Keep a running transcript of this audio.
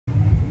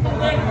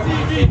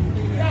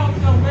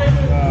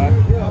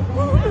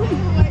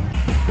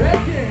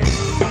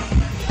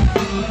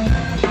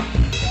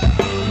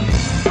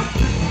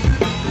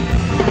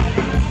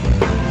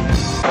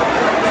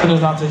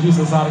out to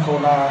Houston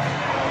Zydeco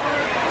Live.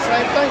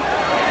 Same thing.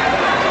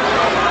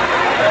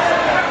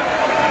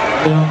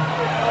 Yeah.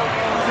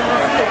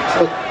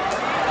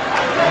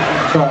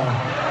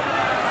 Try.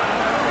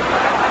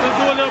 Let's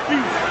do a little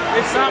piece.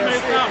 It's time.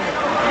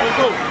 Let's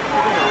go.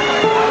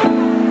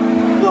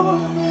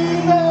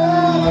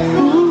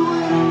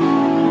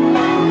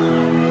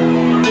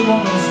 They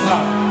want me to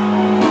stop.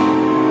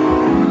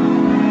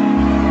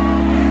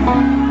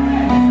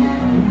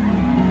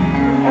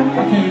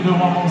 Can you do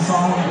one more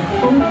song?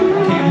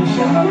 Can you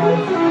share my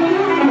life?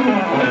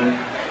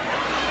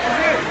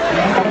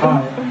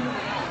 Alright.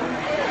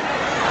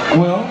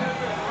 Well,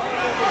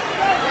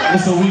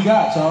 this is what we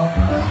got, y'all.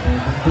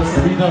 This is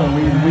what we done.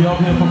 We up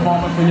here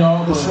performing for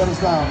y'all, but Shut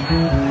us down.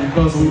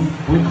 because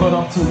we put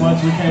up too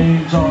much, we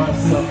can't enjoy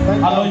ourselves.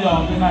 I love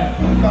y'all. Good night.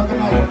 Good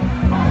night.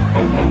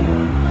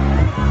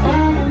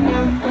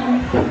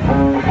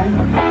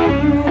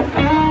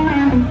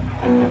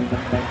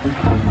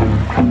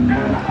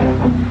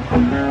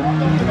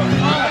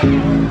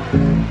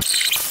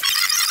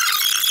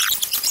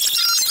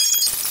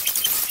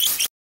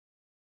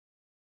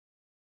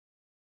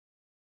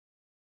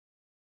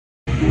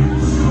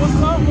 What's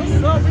up?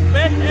 We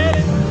back at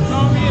it.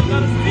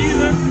 Another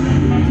season.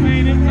 I'm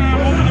saying this time,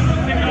 hoping to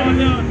take it all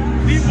down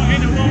deeper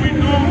into what we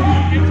do,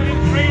 into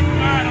this great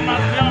mind of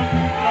myself. You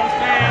know what I'm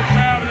saying?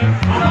 Traveling,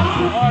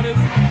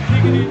 artists,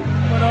 digging it.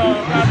 But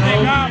I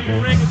thank God for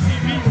Reggae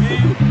TV, man.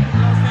 You know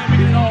what I'm saying?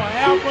 Making it all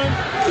happen.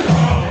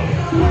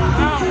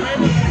 Now,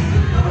 baby.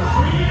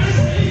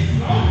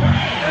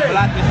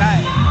 Black is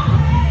high.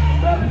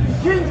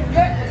 King,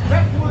 get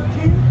respect to a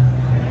king.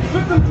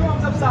 Flip them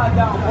drums upside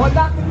down. Or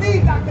Dr.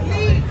 Lee, Dr.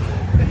 Lee.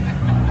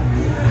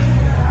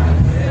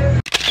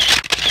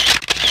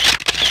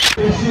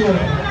 This year.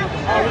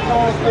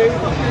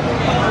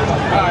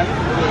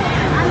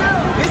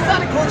 This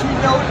Sonic Coach we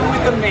know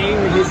with the name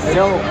of his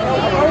show.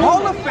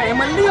 Hall of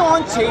Famer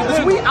Leon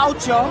Chavis, we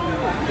out y'all.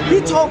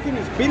 He talking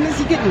his business,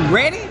 he getting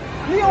ready.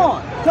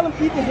 Leon, tell him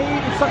beat the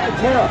head and suck the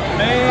tail.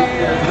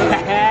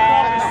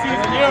 Man,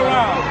 season year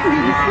round.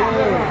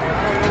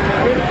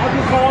 What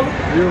you call it?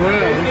 You're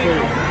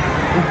right.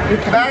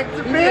 Back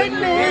to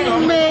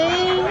business,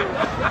 man.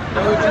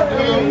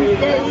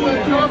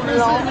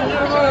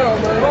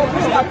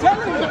 I'm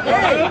telling you,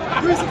 hey,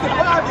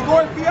 365, they go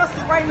in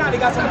Fiesta right now, they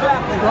got some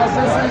black ones.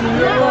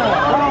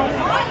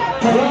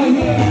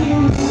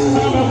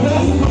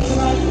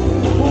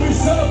 When we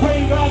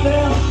celebrate,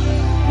 goddamn,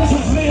 this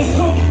is Liz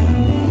Cookie.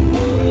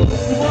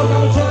 We work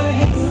on the journey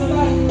hits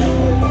tonight.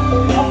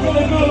 I'm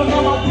feeling good, look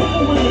how my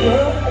people with me,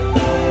 girl.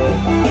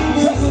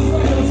 Texas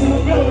Records in the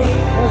building.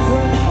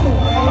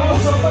 I'm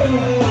also baby.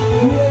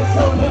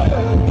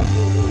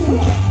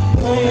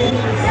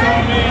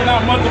 Man,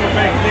 not much of a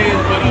backstage,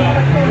 but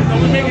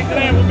so we make it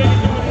glad, we make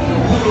it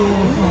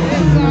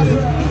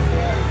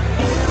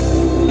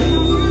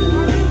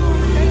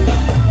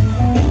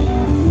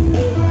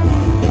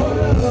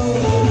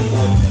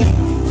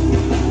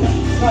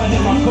Gotta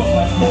hit my cook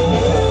like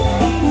this.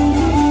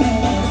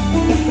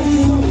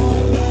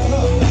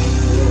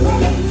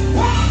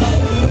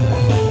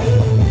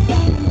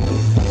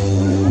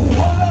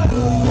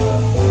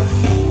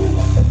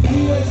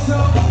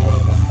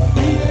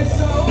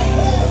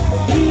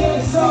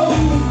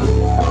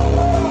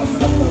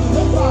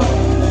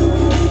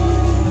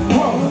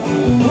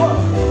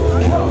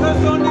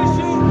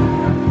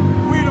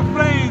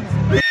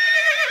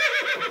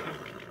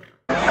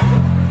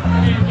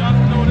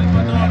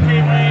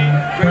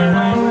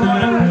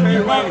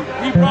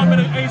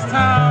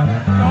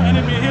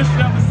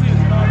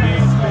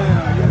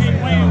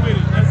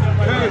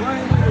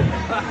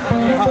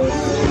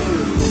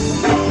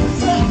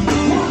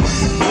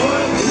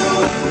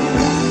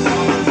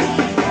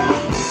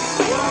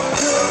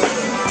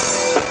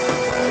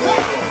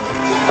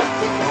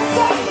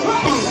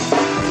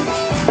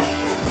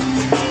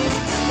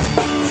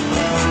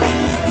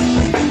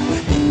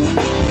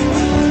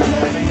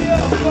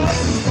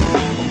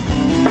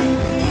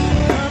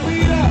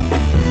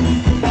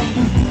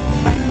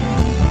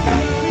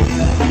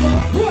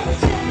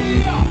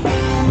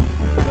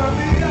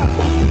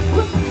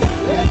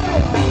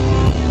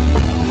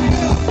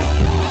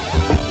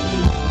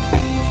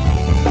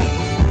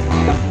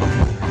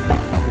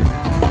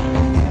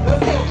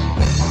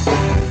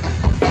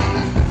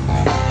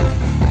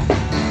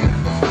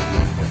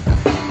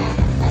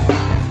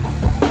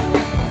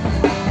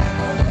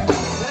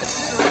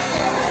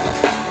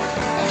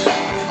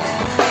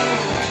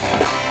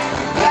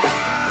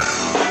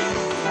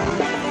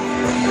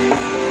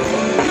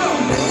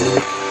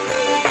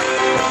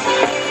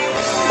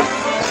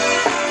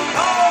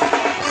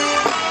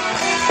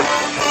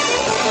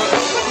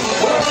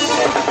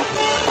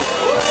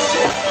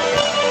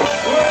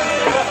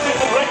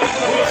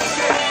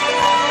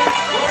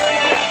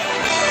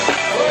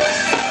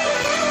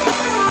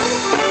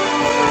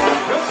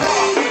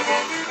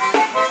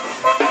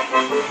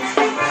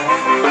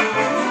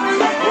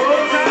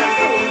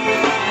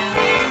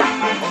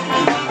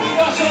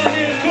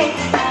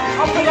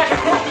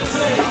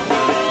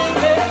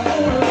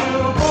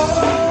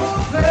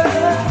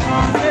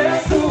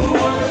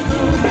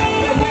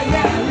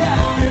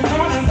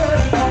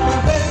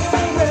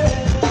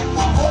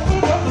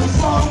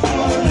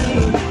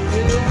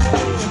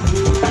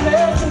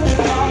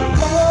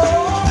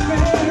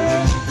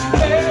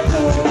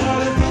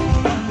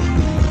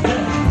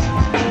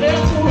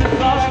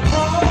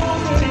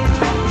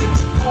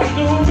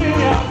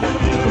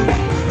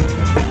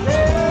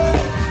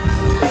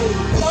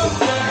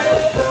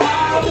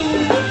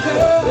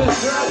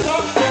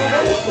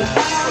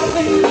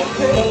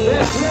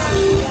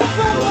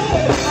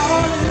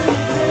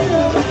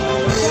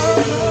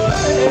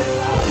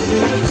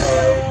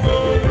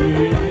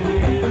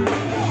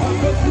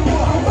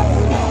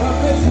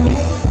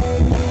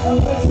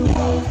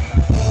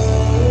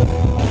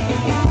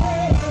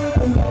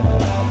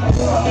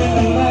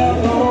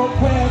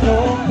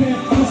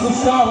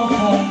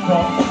 styrofoam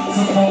cup,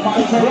 some more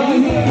my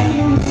train.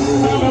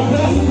 I'm a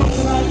blessing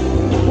tonight.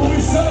 When we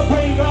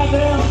celebrate,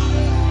 goddamn,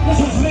 this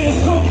is Liz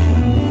Cook.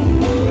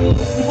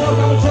 You know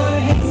I'm trying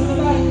to hit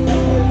tonight.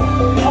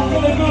 I'm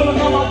feeling good. I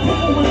got my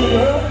people with me,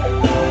 girl.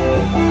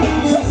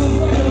 Texas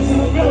Records in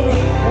the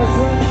building. That's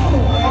right.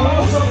 I'm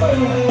also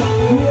baby.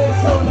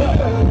 Yeah, so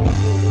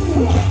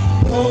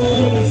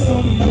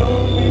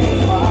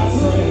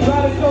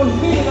Zydeco is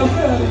in the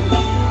building.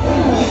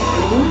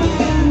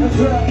 That's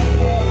right.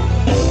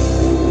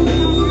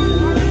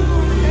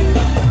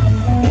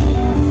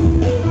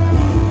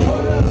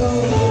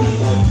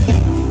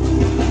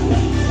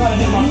 Gotta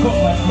hit my cup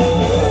like that.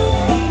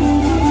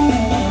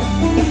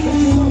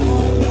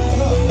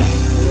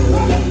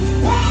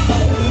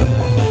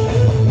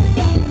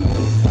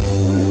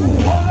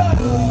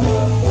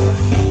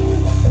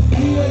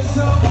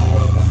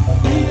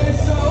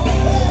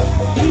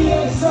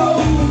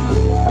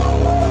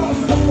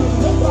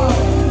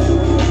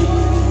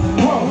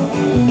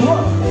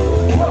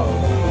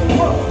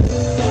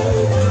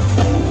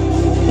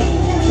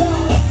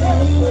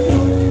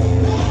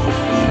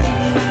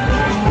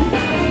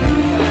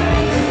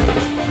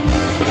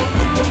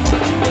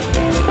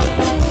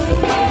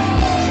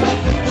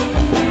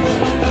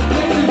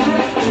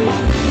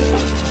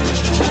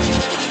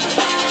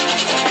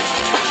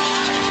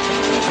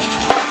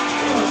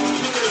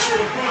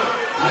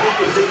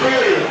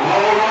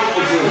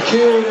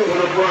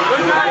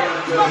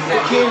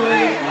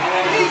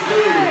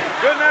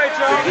 Good night,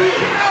 y'all.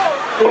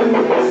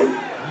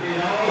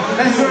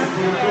 That's right.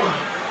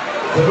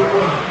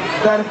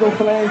 Zydeco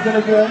flags in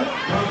the building.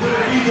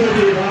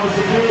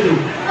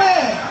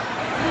 Man!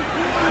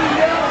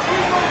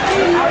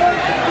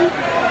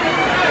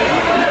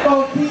 Oh,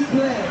 keep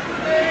playing.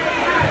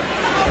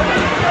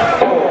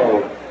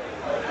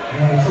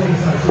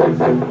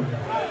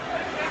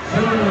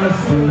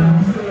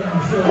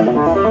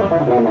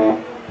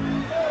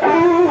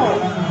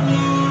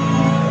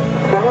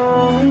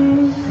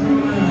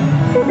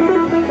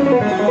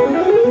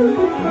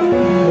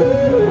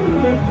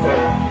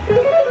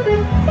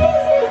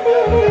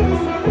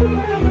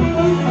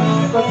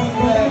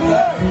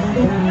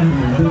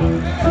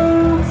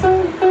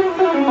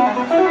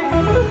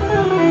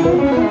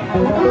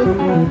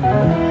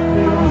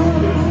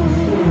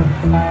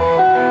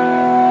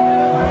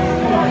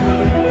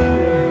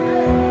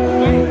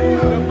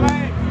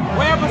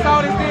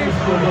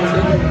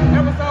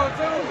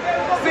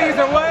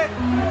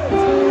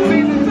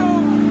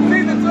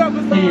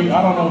 I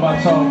don't know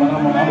about y'all, but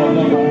I'm a lover.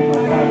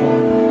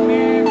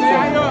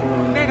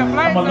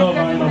 I'm a lover,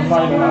 I ain't no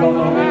fighter. I don't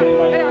know if they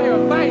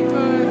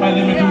might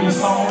let me do this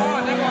song.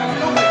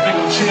 Make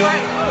them chill. I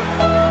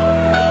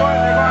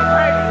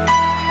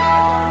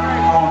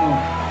don't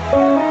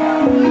know.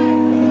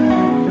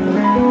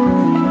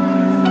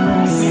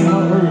 See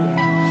her hurt.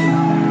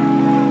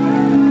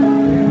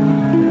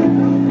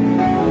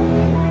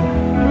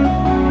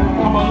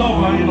 I'm a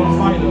lover, I ain't no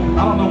fighter.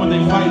 I don't know what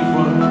they fighting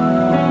for.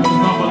 There's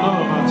nothing but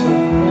love about you.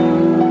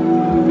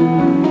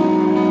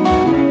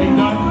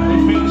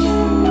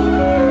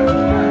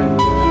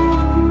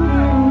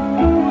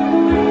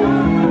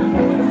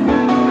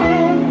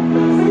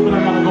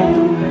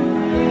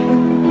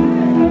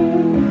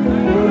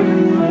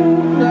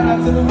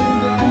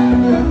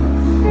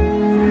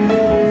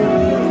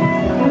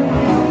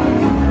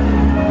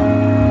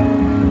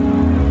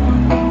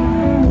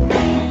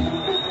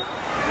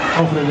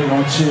 Hopefully they're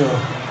gonna chill.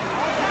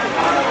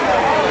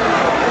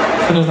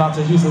 It is out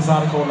to Houston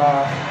Zydeco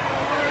Live.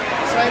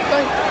 Same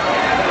thing.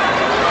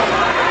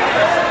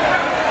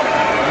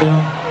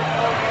 Yeah.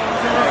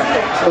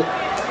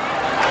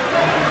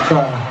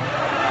 Try.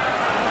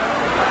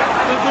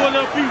 Let's do a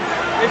little piece.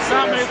 It's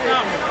time, it's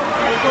time.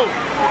 Let's go.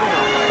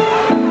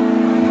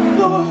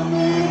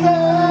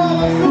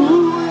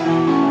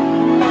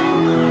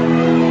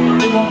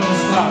 They want me to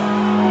stop.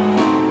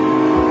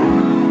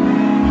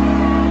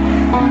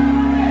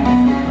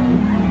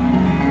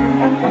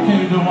 I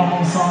can't do one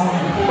more song. I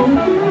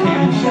can't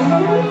do shit my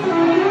life.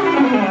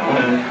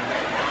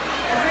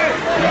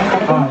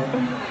 Alright.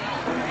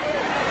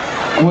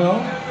 Well,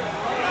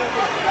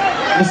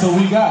 this is what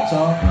we got,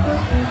 y'all.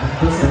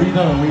 This is what we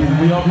done.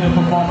 We up here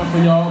performing for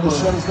y'all, but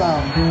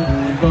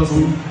because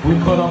we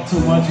put up too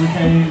much, we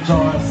can't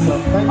enjoy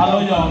ourselves. I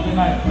love y'all. Good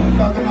night.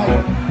 Good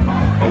night.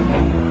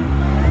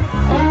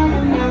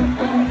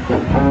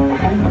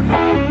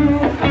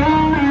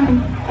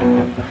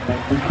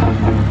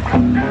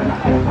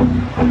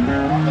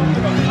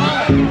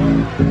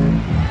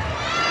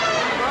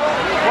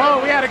 Whoa,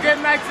 we had a good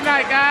night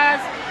tonight, guys.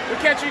 We'll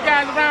catch you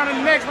guys around in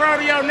the next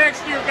rodeo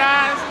next year,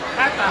 guys.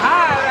 At the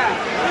hideout.